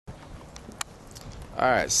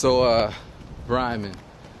Alright, so Ryman.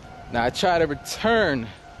 Now I try to return,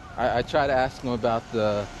 I try to ask them about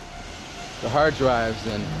the hard drives,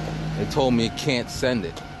 and they told me it can't send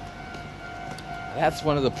it. That's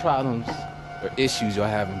one of the problems or issues you'll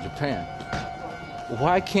have in Japan.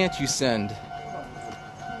 Why can't you send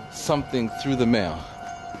something through the mail?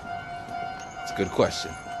 It's a good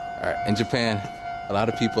question. Alright, in Japan, a lot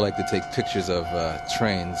of people like to take pictures of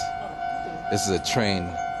trains. This is a train,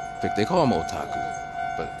 they call him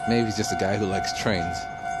otaku, but maybe he's just a guy who likes trains.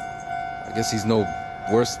 I guess he's no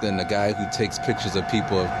worse than the guy who takes pictures of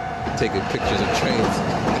people taking pictures of trains,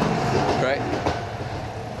 right?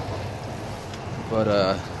 But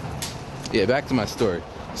yeah, back to my story.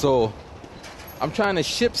 So I'm trying to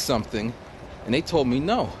ship something, and they told me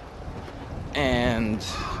no. And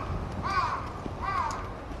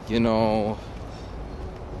you know,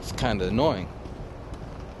 it's kind of annoying.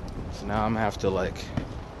 So now I'm gonna have to like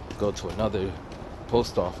go to another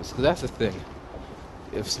post office, because that's the thing.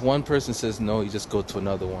 If one person says no, you just go to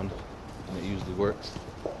another one, and it usually works.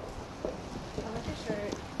 I like your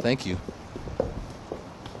shirt. Thank you.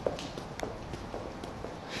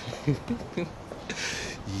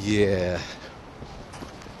 Yeah.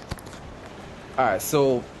 Alright,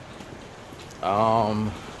 so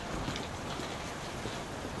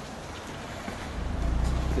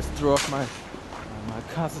just throw off my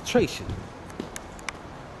concentration.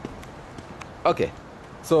 Okay,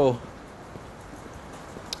 so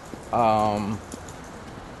I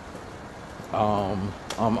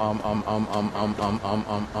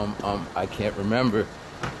can't remember.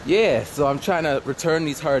 Yeah, so I'm trying to return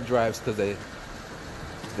these hard drives because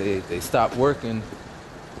they stopped working.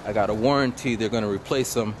 I got a warranty, they're gonna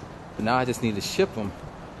replace them, but now I just need to ship them,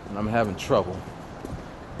 and I'm having trouble.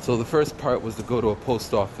 So the first part was to go to a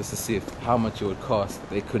post office to see how much it would cost.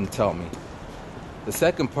 They couldn't tell me. The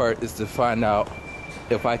second part is to find out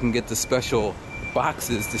if I can get the special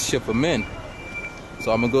boxes to ship them in.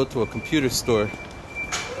 So I'm gonna go to a computer store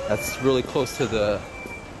that's really close to the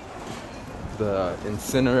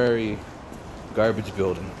incinerary garbage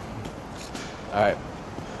building. Alright.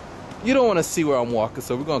 You don't want to see where I'm walking,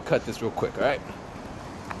 so we're gonna cut this real quick, alright?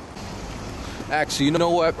 Actually, you know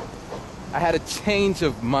what? I had a change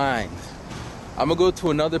of mind. I'm gonna go to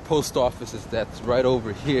another post office that's right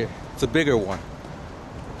over here. It's a bigger one.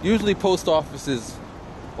 Usually post offices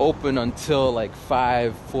open until like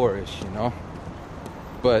 5, 4-ish, you know?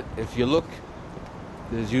 But if you look,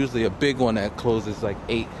 there's usually a big one that closes like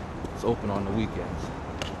 8. It's open on the weekends.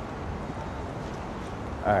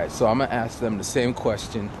 Alright, so I'm gonna ask them the same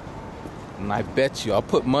question, and I bet you, I'll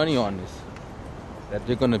put money on this, that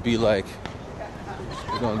they're gonna be like,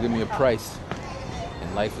 they're gonna give me a price,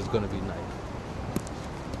 and life is gonna be nice.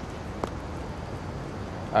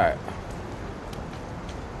 Alright.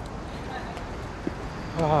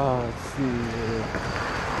 Let's see.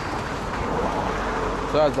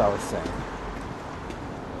 So as I was saying,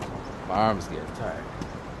 my arm's getting tired.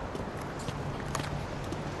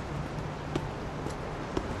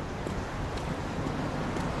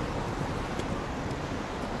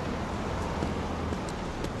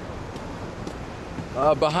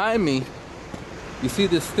 Behind me, you see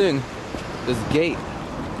this thing, this gate.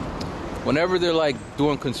 Whenever they're like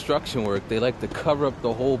doing construction work, they like to cover up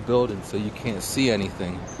the whole building so you can't see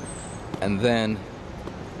anything. And then,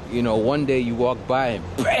 you know, one day you walk by and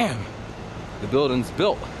BAM! The building's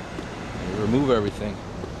built. And they remove everything.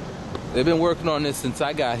 They've been working on this since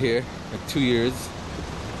I got here, like 2 years,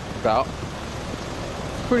 about.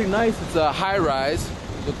 It's pretty nice. It's a high rise.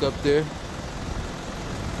 Look up there.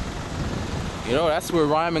 You know, that's where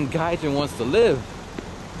Ryman Gaijin wants to live.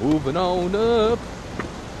 Moving on up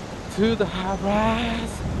to the high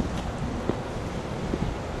rise.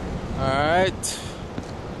 Alright.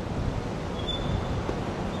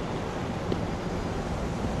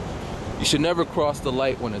 You should never cross the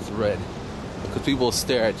light when it's red, because people will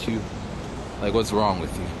stare at you like, what's wrong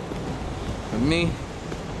with you? And me,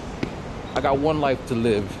 I got one life to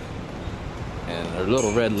live, and a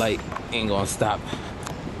little red light ain't gonna stop me.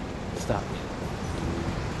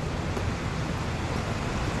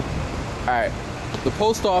 Alright, the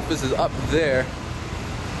post office is up there.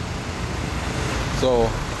 So,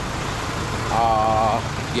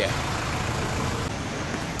 yeah.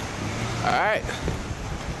 Alright.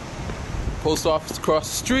 Post office across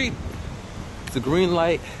the street. It's a green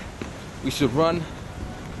light. We should run.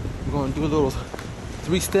 We're gonna do a little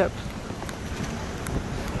 3-step.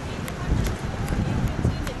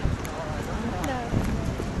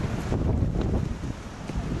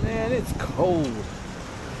 Man, it's cold.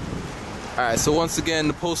 Alright, so once again,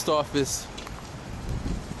 the post office,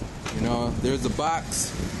 you know, there's a box.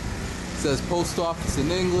 says post office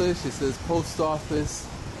in English. It says post office.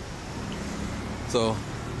 So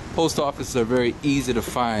post offices are very easy to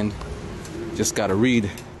find. Just gotta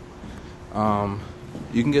read.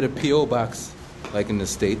 You can get a P.O. box like in the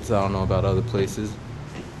States. I don't know about other places.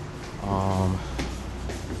 I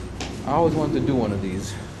always wanted to do one of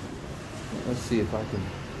these. Let's see if I can.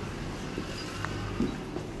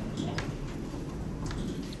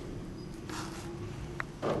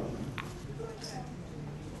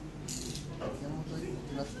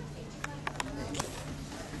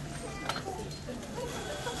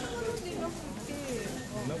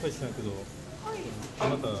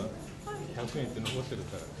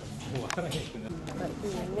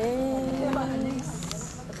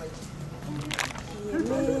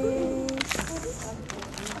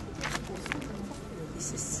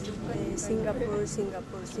 This is Singapore,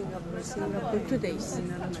 2 days.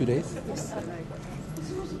 2 days? Yes.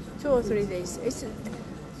 2 or 3 days. It's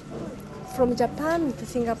from Japan to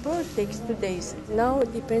Singapore takes 2 days. Now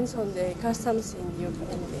it depends on the customs in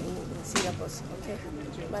Singapore. Okay,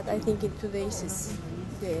 but I think in 2 days is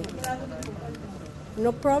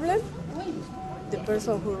no problem. The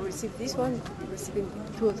person who received this one receiving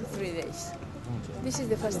 2 to 3 days. Okay. This is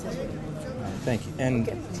the fastest way. Thank you. And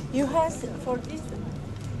Okay. You have for this.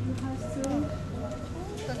 You have to.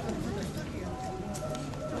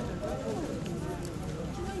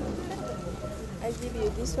 I give you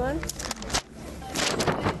this one.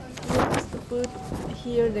 You have to put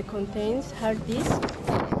here the contains hard disk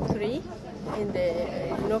 3 and the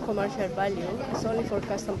no commercial value. It's only for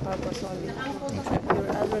custom purpose only. okay. Your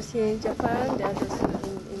address here in Japan, the address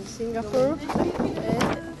in Singapore,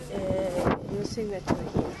 and your signature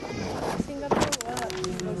here. Singapore は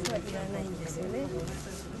日本はいらないんですよね。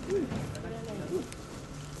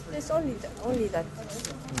There's only that.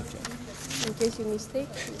 Okay. In case you mistake.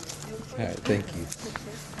 All right. Thank you.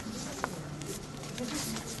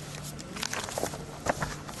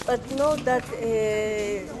 But know that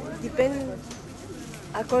depend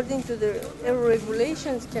according to the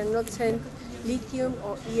regulations cannot send lithium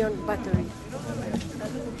or ion battery.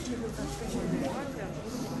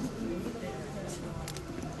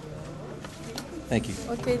 Thank you.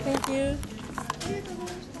 Okay, thank you.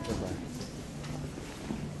 Bye-bye.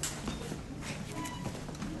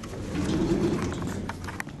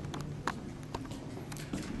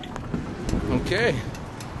 Okay,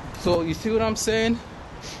 so you see what I'm saying?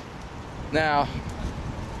 Now,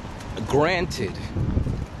 granted,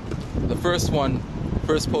 the first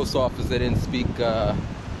post office, they didn't speak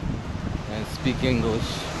English,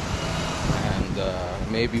 and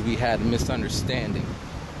maybe we had a misunderstanding.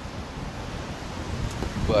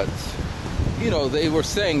 But they were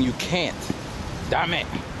saying you can't. Dame,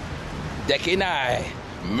 dekinai,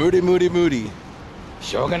 moody,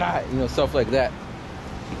 shogunai, stuff like that.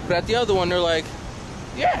 But at the other one, they're like,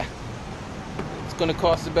 yeah, it's gonna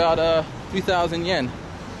cost about 3,000 yen.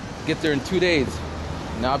 Get there in 2 days,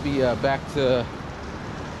 and I'll be back to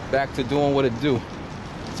doing what it do.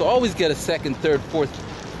 So always get a second, third, fourth,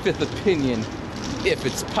 fifth opinion if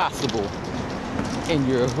it's possible in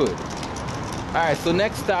your hood. All right, so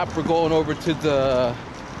next stop, we're going over to the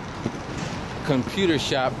computer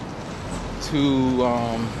shop to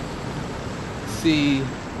see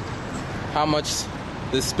how much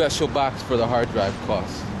this special box for the hard drive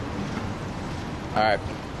costs. All right.